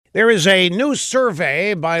There is a new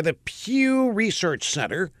survey by the Pew Research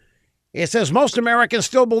Center. It says most Americans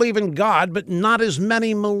still believe in God, but not as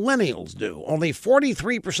many millennials do. Only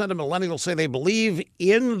 43% of millennials say they believe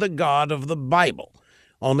in the God of the Bible.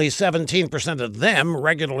 Only 17% of them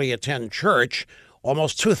regularly attend church.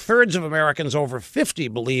 Almost two-thirds of Americans over 50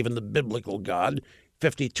 believe in the biblical God.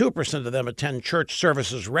 52% of them attend church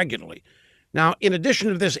services regularly. Now, in addition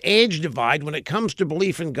to this age divide, when it comes to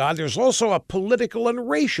belief in God, there's also a political and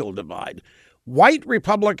racial divide. White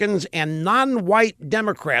Republicans and non-white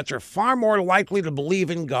Democrats are far more likely to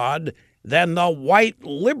believe in God than the white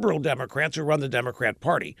liberal Democrats who run the Democrat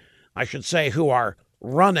Party. I should say, who are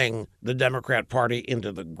running the Democrat Party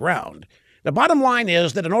into the ground. The bottom line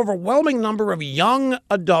is that an overwhelming number of young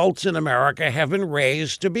adults in America have been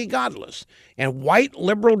raised to be godless. And white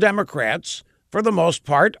liberal Democrats, for the most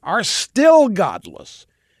part, are still godless.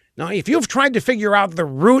 Now, if you've tried to figure out the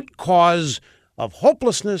root cause of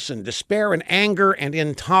hopelessness and despair and anger and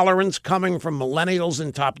intolerance coming from millennials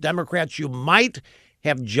and top Democrats, you might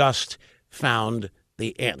have just found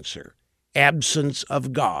the answer: absence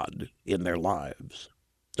of God in their lives.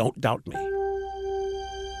 Don't doubt me.